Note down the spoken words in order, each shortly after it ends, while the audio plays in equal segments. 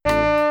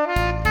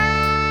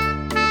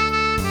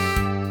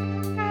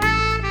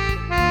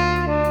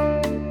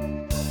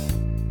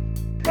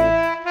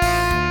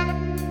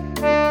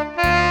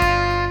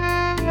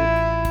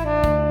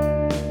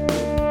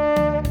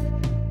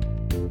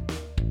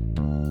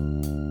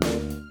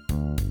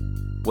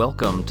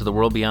Welcome to The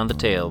World Beyond the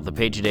Tale, the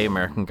Page a Day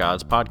American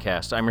Gods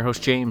podcast. I'm your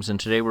host, James, and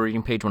today we're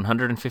reading page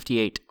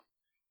 158.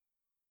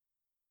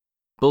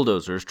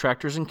 Bulldozers,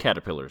 Tractors, and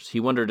Caterpillars. He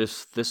wondered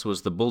if this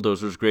was the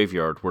bulldozers'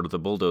 graveyard where the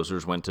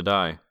bulldozers went to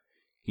die.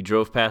 He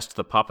drove past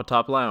the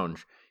Pop-A-Top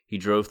Lounge. He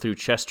drove through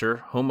Chester,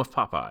 home of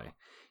Popeye.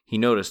 He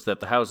noticed that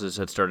the houses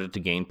had started to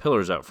gain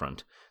pillars out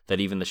front, that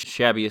even the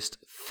shabbiest,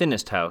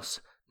 thinnest house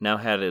now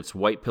had its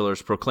white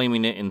pillars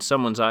proclaiming it in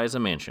someone's eyes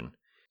a mansion.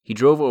 He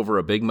drove over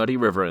a big muddy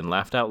river and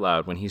laughed out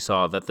loud when he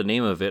saw that the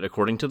name of it,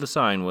 according to the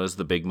sign, was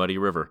the Big Muddy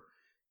River.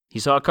 He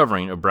saw a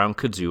covering of brown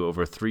kudzu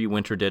over 3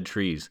 winter-dead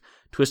trees,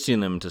 twisting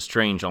them to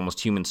strange,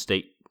 almost human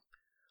shapes.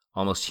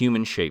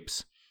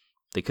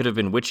 They could have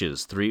been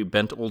witches, 3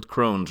 bent old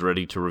crones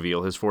ready to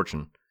reveal his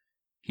fortune.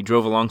 He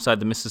drove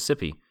alongside the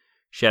Mississippi.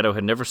 Shadow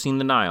had never seen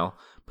the Nile,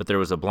 but there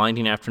was a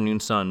blinding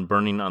afternoon sun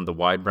burning on the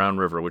wide brown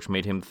river which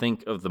made him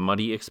think of the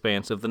muddy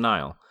expanse of the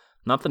Nile.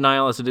 Not the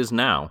Nile as it is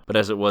now, but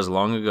as it was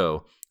long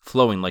ago,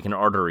 flowing like an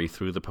artery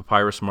through the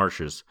papyrus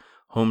marshes,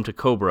 home to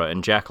cobra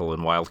and jackal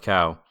and wild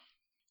cow.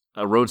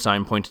 A road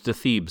sign pointed to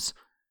Thebes.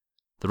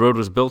 The road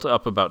was built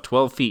up about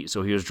 12 feet,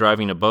 so he was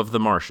driving above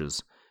the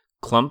marshes.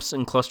 Clumps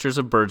and clusters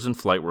of birds in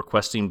flight were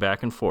questing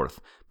back and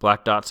forth,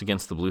 black dots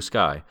against the blue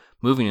sky,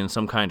 moving in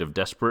some kind of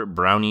desperate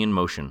Brownian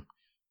motion.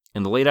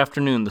 In the late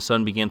afternoon, the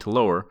sun began to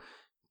lower,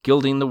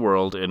 gilding the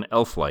world in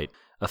elf-light,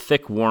 a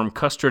thick, warm,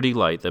 custardy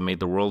light that made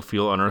the world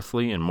feel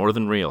unearthly and more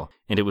than real,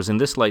 and it was in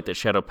this light that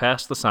Shadow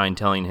passed the sign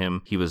telling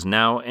him he was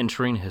now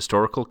entering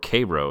historical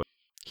Cairo.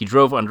 He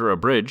drove under a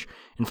bridge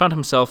and found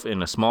himself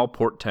in a small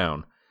port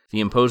town. The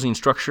imposing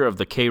structure of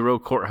the Cairo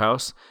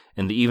courthouse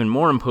and the even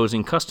more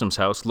imposing customs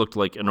house looked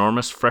like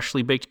enormous,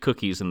 freshly baked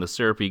cookies in the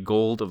syrupy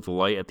gold of the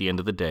light at the end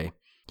of the day.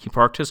 He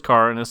parked his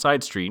car in a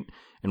side street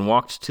and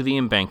walked to the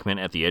embankment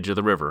at the edge of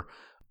the river,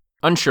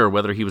 unsure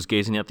whether he was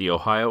gazing at the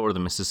Ohio or the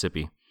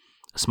Mississippi.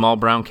 A small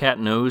brown cat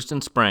nosed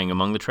and sprang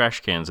among the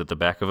trash cans at the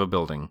back of a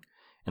building,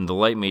 and the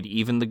light made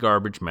even the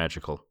garbage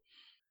magical.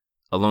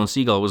 A lone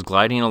seagull was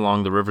gliding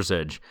along the river's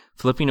edge,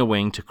 flipping a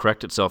wing to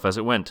correct itself as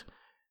it went.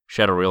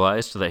 Shadow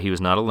realized that he was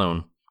not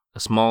alone.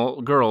 A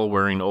small girl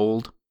wearing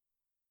old...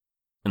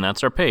 And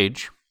that's our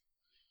page.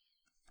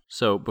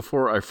 So,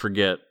 before I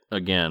forget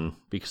again,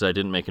 because I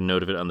didn't make a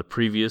note of it on the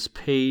previous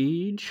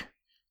page...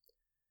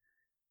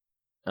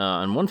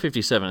 on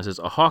 157, it says,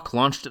 a hawk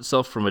launched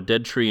itself from a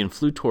dead tree and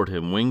flew toward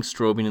him, wings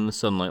strobing in the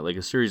sunlight like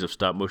a series of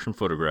stop-motion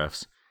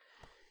photographs.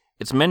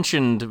 It's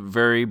mentioned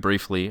very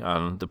briefly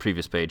on the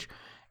previous page,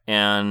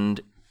 and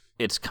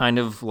it's kind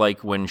of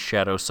like when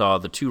Shadow saw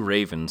the 2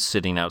 ravens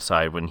sitting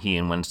outside when he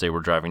and Wednesday were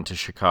driving to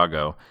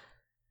Chicago.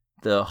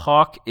 The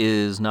hawk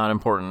is not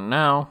important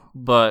now,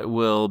 but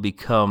will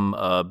become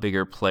a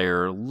bigger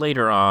player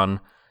later on.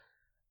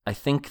 I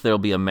think there'll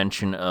be a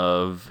mention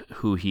of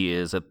who he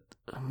is at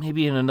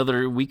maybe in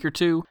another week or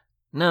 2.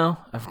 No,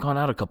 I've gone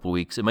out a couple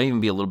weeks. It might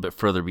even be a little bit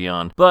further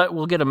beyond, but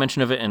we'll get a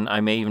mention of it, and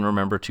I may even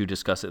remember to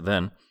discuss it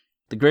then.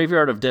 The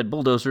graveyard of dead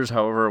bulldozers,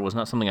 however, was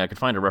not something I could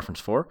find a reference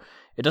for.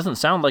 It doesn't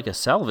sound like a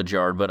salvage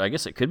yard, but I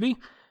guess it could be.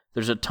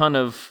 There's a ton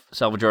of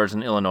salvage yards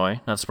in Illinois,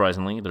 not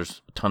surprisingly.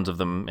 There's tons of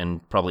them in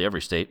probably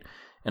every state,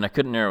 and I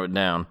couldn't narrow it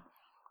down.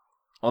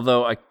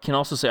 Although I can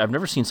also say I've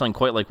never seen something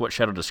quite like what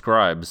Shadow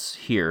describes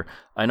here.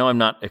 I know I'm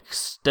not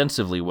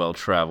extensively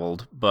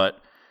well-traveled, but...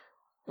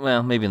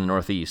 well, maybe in the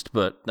Northeast,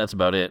 but that's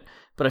about it.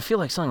 But I feel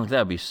like something like that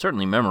would be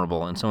certainly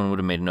memorable, and someone would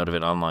have made a note of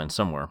it online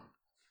somewhere.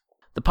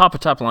 The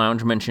Pop-A-Top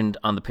Lounge mentioned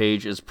on the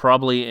page is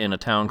probably in a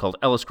town called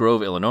Ellis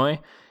Grove, Illinois.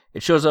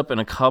 It shows up in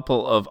a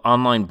couple of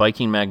online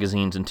biking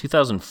magazines in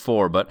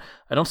 2004, but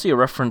I don't see a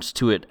reference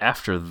to it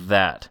after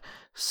that.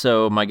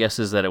 So my guess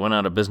is that it went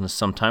out of business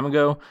some time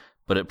ago,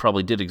 but it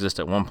probably did exist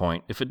at one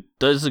point. If it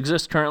does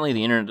exist currently,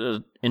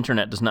 the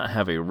internet does not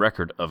have a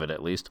record of it,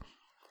 at least.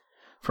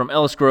 From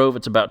Ellis Grove,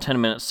 it's about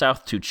 10 minutes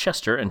south to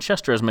Chester, and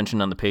Chester, as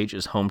mentioned on the page,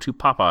 is home to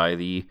Popeye,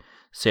 the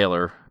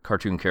sailor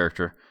cartoon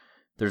character.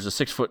 There's a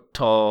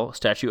 6-foot-tall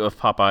statue of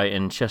Popeye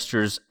in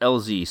Chester's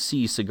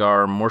LZ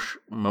Cigar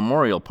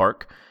Memorial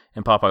Park,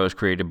 and Popeye was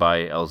created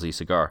by LZ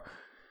Cigar.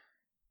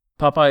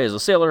 Popeye is a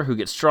sailor who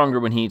gets stronger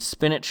when he eats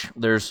spinach.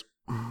 There's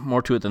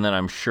more to it than that,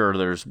 I'm sure.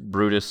 There's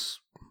Brutus.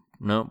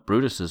 No,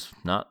 Brutus is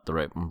not the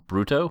right one.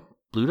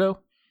 Bluto?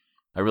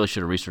 I really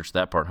should have researched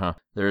that part, huh?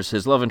 There's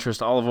his love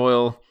interest, Olive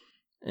Oil.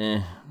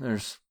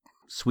 There's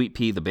Sweet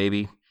Pea the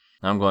baby.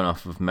 I'm going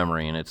off of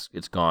memory, and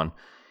it's gone.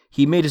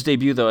 He made his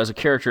debut, though, as a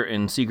character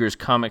in Seeger's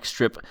comic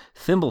strip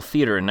Thimble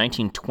Theater in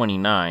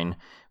 1929,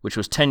 which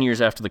was 10 years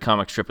after the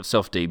comic strip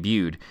itself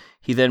debuted.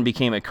 He then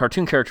became a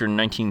cartoon character in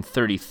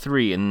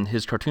 1933, and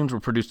his cartoons were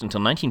produced until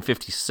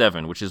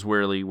 1957, which is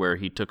really where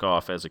he took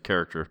off as a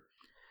character.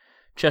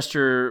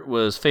 Chester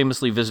was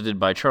famously visited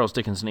by Charles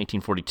Dickens in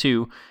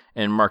 1842,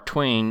 and Mark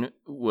Twain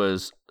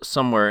was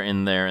somewhere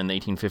in there in the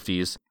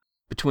 1850s,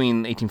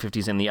 between the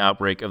 1850s and the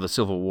outbreak of the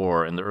Civil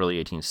War in the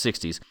early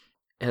 1860s.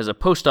 It has a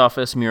post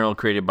office mural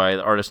created by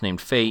the artist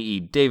named Faye E.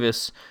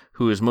 Davis,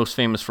 who is most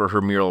famous for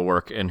her mural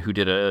work and who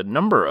did a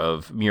number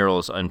of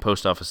murals on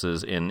post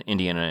offices in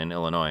Indiana and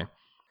Illinois.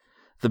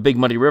 The Big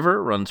Muddy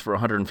River runs for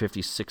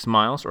 156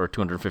 miles, or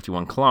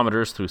 251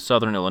 kilometers, through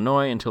southern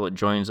Illinois until it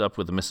joins up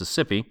with the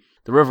Mississippi.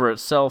 The river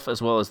itself,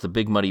 as well as the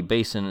Big Muddy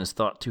Basin, is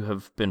thought to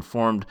have been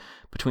formed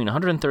between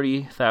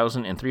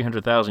 130,000 and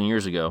 300,000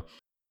 years ago.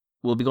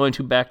 We'll be going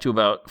back to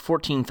about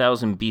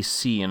 14,000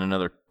 BC in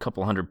another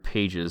couple hundred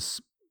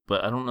pages,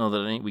 but I don't know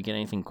that we get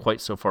anything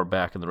quite so far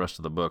back in the rest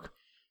of the book.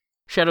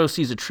 Shadow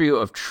sees a trio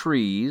of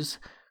trees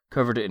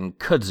covered in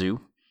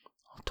kudzu.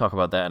 I'll talk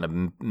about that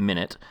in a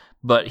minute.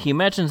 But he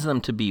imagines them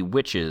to be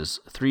witches,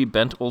 3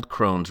 bent old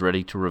crones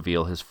ready to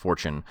reveal his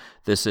fortune.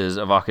 This is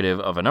evocative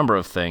of a number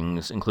of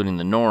things, including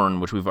the Norn,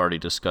 which we've already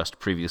discussed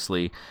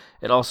previously.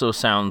 It also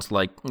sounds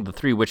like the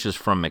 3 witches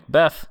from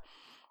Macbeth,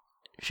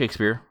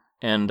 Shakespeare,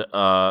 and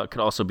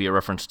could also be a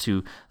reference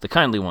to the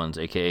kindly ones,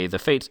 a.k.a. the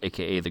Fates,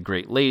 a.k.a. the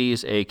Great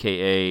Ladies,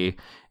 a.k.a.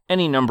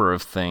 any number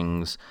of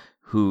things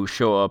who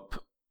show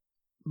up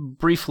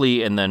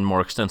briefly and then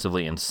more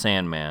extensively in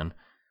Sandman.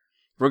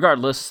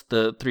 Regardless,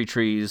 the 3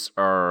 trees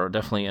are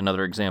definitely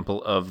another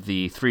example of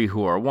the 3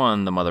 who are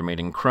one, the mother,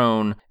 maiden,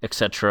 crone,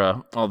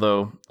 etc.,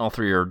 although all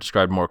 3 are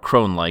described more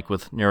crone-like,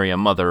 with nary a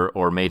mother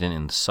or maiden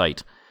in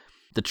sight.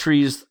 The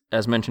trees,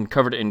 as mentioned,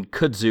 covered in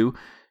kudzu,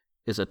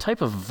 is a type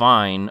of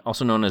vine,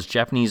 also known as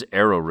Japanese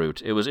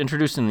arrowroot. It was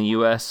introduced in the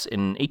U.S.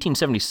 in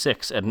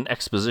 1876 at an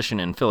exposition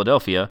in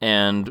Philadelphia,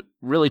 and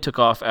really took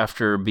off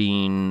after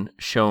being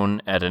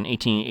shown at an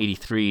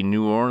 1883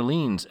 New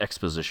Orleans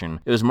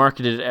exposition. It was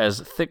marketed as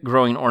a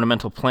thick-growing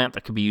ornamental plant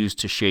that could be used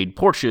to shade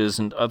porches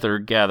and other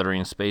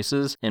gathering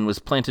spaces, and was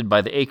planted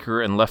by the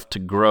acre and left to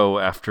grow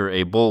after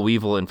a boll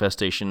weevil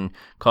infestation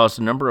caused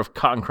a number of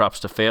cotton crops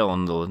to fail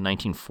in the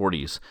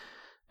 1940s.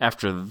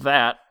 After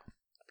that,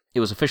 it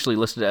was officially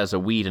listed as a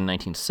weed in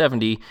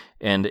 1970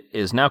 and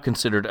is now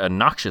considered a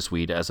noxious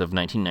weed as of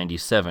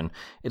 1997.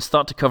 It's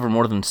thought to cover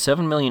more than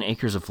 7 million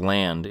acres of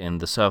land in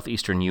the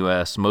southeastern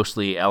U.S.,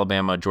 mostly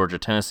Alabama, Georgia,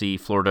 Tennessee,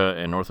 Florida,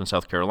 and North and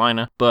South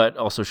Carolina, but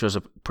also shows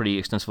up pretty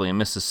extensively in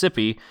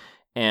Mississippi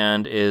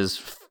and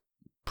is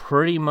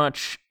pretty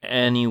much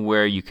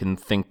anywhere you can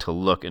think to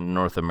look in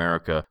North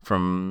America,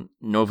 from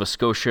Nova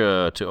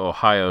Scotia to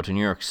Ohio to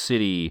New York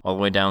City, all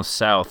the way down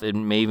south. It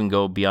may even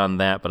go beyond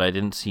that, but I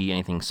didn't see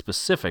anything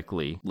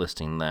specifically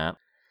listing that.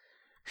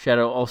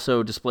 Shadow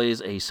also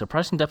displays a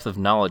surprising depth of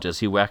knowledge as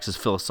he waxes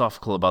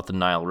philosophical about the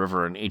Nile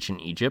River in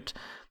ancient Egypt.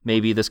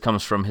 Maybe this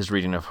comes from his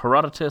reading of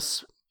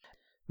Herodotus.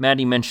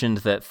 Maddie mentioned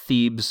that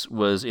Thebes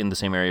was in the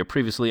same area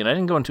previously, and I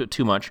didn't go into it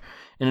too much.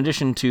 In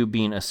addition to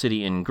being a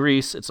city in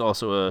Greece, it's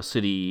also a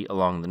city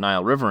along the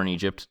Nile River in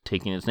Egypt,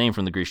 taking its name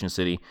from the Grecian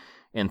city,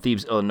 and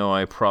Thebes,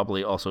 Illinois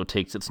probably also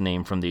takes its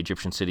name from the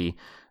Egyptian city,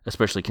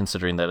 especially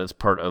considering that it's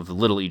part of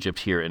Little Egypt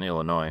here in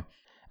Illinois.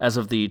 As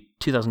of the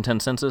 2010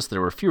 census, there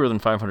were fewer than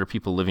 500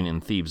 people living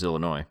in Thebes,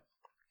 Illinois.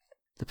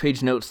 The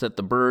page notes that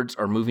the birds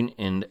are moving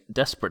in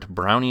desperate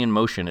Brownian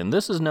motion, and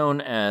this is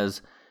known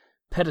as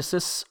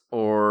ptasis,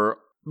 or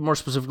more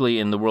specifically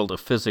in the world of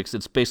physics,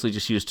 it's basically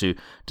just used to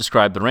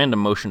describe the random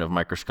motion of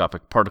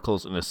microscopic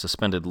particles in a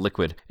suspended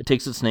liquid. It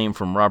takes its name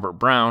from Robert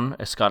Brown,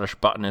 a Scottish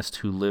botanist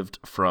who lived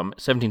from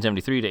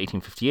 1773 to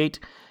 1858.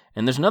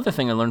 And there's another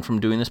thing I learned from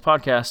doing this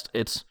podcast.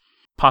 It's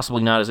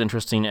possibly not as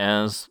interesting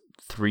as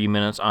 3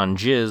 minutes on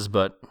jizz,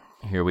 but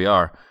here we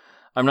are.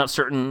 I'm not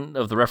certain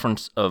of the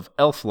reference of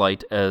elf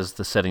light as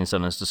the setting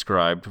sun is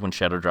described when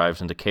Shadow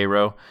drives into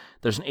Cairo.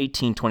 There's an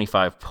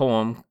 1825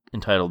 poem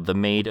entitled The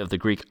Maid of the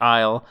Greek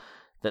Isle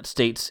that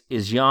states,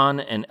 "Is yon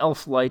an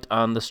elf light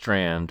on the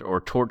strand, or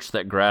torch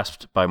that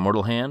grasped by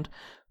mortal hand?"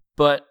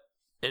 But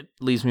it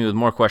leaves me with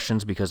more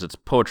questions because it's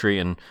poetry,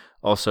 and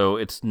also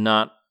it's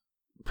not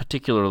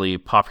particularly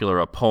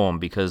popular a poem,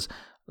 because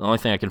the only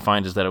thing I can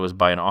find is that it was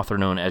by an author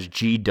known as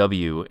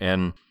G.W.,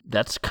 and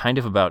that's kind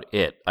of about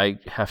it. I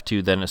have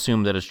to then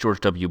assume that it's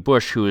George W.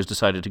 Bush who has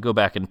decided to go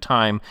back in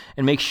time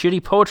and make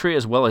shitty poetry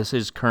as well as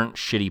his current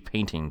shitty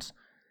paintings.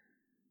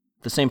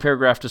 The same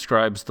paragraph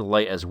describes the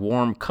light as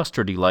warm,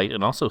 custardy light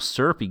and also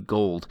syrupy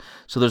gold.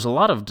 So there's a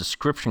lot of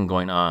description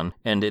going on,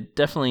 and it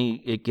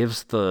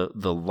gives the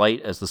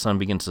light as the sun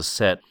begins to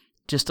set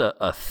just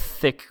a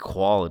thick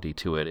quality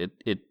to it.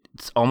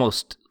 It's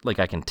almost like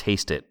I can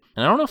taste it.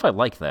 And I don't know if I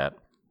like that.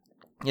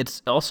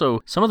 It's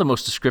also some of the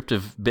most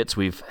descriptive bits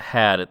we've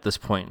had at this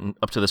point,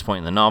 up to this point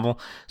in the novel.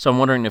 So I'm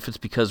wondering if it's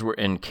because we're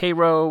in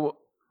Cairo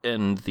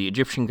and the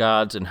Egyptian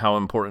gods and how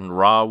important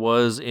Ra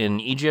was in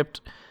Egypt.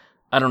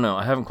 I don't know.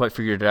 I haven't quite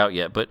figured it out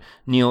yet, but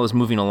Neil is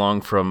moving along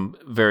from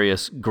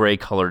various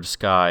gray-colored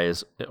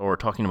skies or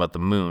talking about the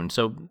moon,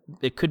 so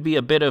it could be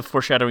a bit of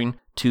foreshadowing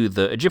to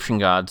the Egyptian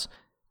gods.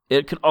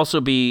 It could also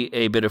be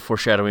a bit of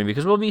foreshadowing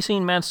because we'll be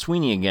seeing Matt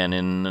Sweeney again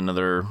in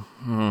another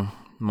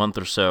month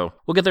or so.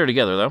 We'll get there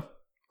together, though.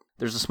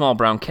 There's a small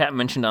brown cat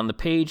mentioned on the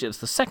page. It's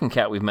the second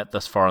cat we've met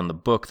thus far in the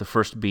book, the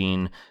first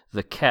being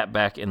the cat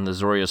back in the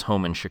Zoria's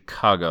home in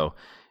Chicago.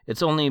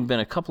 It's only been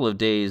a couple of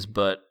days,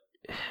 but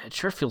it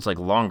sure feels like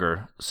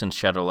longer since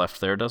Shadow left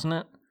there, doesn't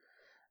it?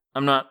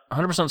 I'm not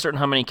 100% certain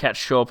how many cats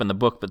show up in the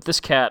book, but this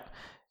cat,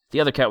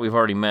 the other cat we've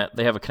already met,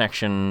 they have a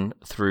connection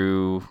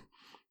through,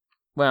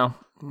 well,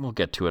 we'll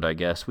get to it, I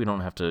guess. We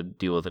don't have to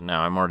deal with it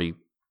now. I'm already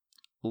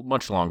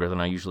much longer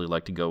than I usually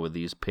like to go with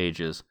these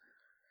pages.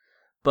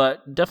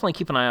 But definitely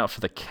keep an eye out for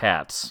the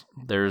cats.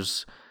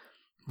 There's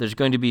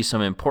going to be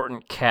some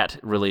important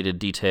cat-related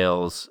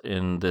details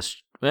in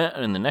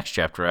the next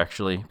chapter,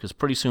 actually, because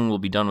pretty soon we'll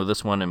be done with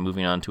this one and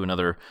moving on to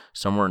another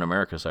Somewhere in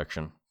America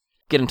section.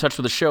 Get in touch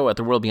with the show at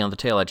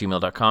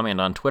theworldbeyondthetale@gmail.com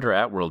and on Twitter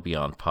at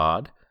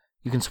worldbeyondpod.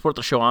 You can support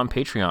the show on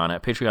Patreon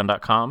at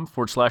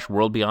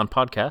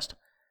patreon.com/worldbeyondpodcast.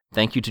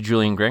 Thank you to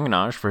Julian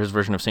Granganage for his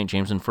version of St.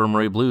 James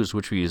Infirmary Blues,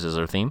 which we use as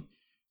our theme.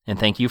 And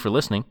thank you for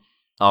listening.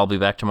 I'll be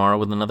back tomorrow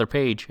with another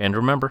page. And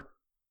remember,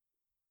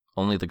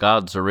 only the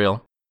gods are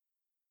real.